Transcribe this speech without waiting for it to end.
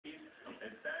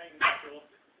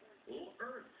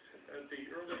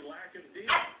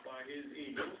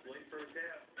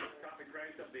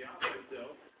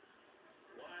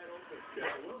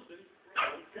Wilson,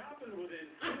 Wisconsin within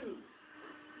two.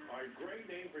 All right, great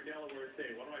name for Delaware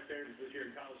State. One of my favorites this year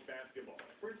in college basketball.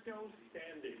 Frisco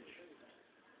Sandage.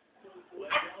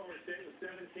 Led Delaware State with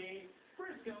 17.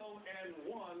 Frisco and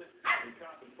 1. And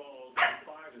Coppin Falls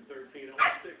 5 and 13.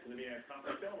 0-6 in the MEAC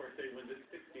Conference. Delaware State wins it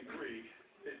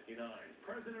 63-59.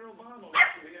 President Obama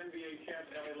welcomed the NBA champ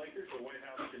LA Lakers to the White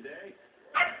House today.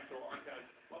 National Archives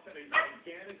must have a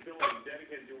gigantic building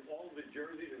dedicated to all the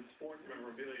jerseys and sports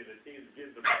memorabilia that teams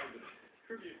give the president.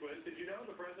 Trivia quiz. Did you know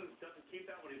the president doesn't keep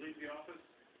that when he leaves the office?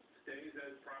 Stays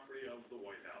as property of the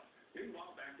White House.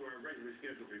 Meanwhile, back to our regularly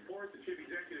scheduled report, the chief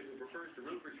executive who prefers to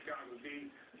root for Chicago team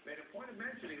made a point of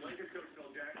mentioning Lakers coach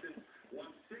Phil Jackson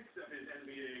won 6 of his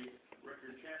NBA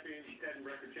record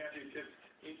championships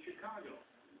in Chicago,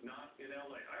 not in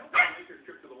LA. I hope the Lakers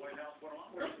trip to the White House went a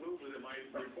lot more smoothly than my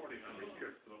reporting on these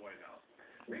trips to the White House.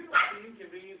 Meanwhile, the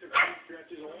inconvenience of rain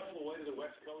stretches all the way to the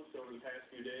West Coast over the past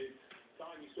few days.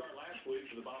 Soggy start last week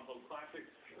for the Bob Hope Classic.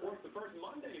 Forced the first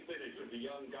Monday finish of the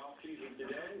young golf season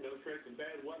today. No trace of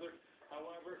bad weather.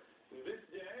 However, this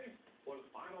day, for the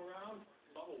final round,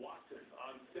 Bubba Watson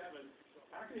on 7.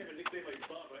 How can you have a nickname like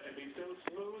Bubba and be so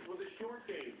smooth with a short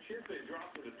game? Chip had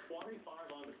dropped to the 25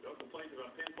 under. No complaints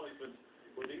about pin placements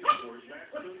with these scores. Max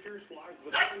Kuchar slides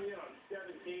with in on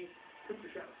 17.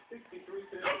 Kuchar shot a 63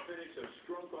 finish, a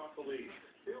stroke off the lead.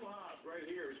 Bill Haas, right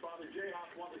here. His father, Jay Haas,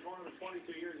 won the tournament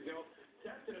 22 years ago.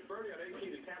 Tested a birdie on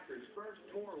 18 to capture his first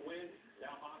tour win.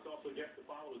 Now Haas also gets to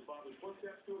follow his father's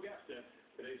footsteps to Augusta.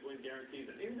 Today's win guarantees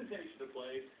an invitation to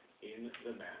play in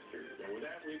the Masters. So with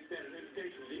that, we extend an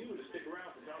invitation to you to stick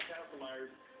around for Tom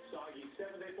Castlemeyer's soggy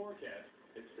 7-day forecast.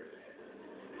 It's straight ahead.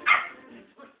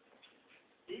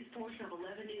 This portion of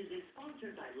 11 News is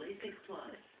sponsored by LASIK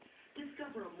Plus.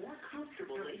 Discover a more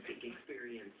comfortable LASIK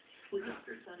experience with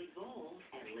Dr. Sonny Vole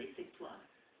at LASIK Plus.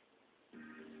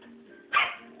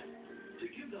 To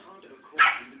give the Honda Accord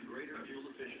even greater fuel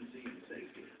efficiency and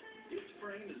safety, its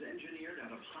frame is engineered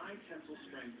out of high tensile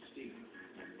strength steel.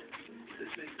 This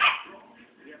makes it strong,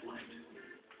 yet light.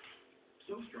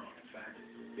 So strong, in fact,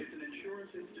 it's an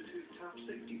Insurance Institute top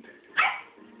safety pick.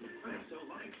 And so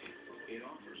light, it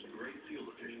offers great fuel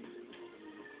efficiency,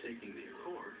 taking the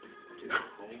Accord to a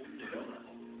whole new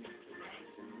level.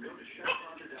 Go to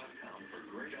shophonda.com for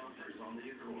great offers on the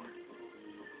Accord.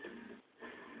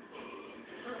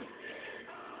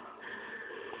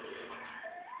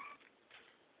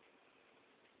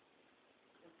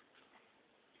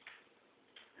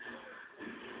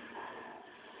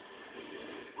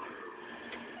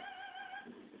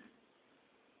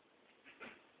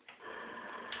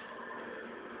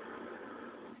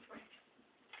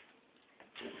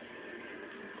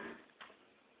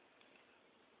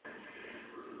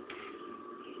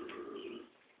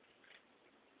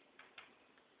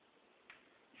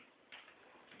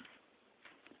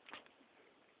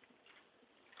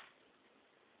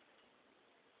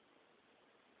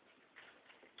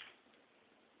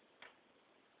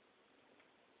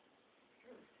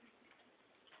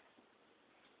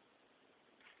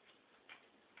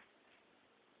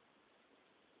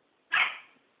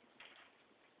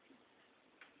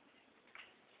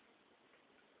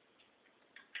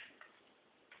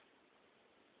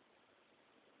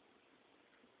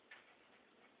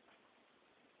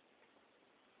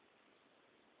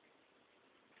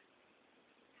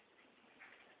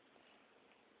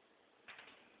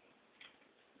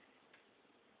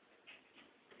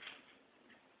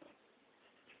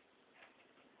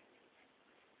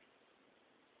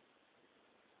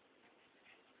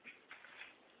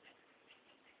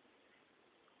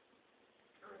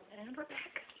 And we're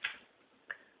back.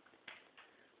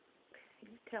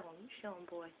 Okay, you tell him, you show him,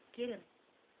 boy. Get him.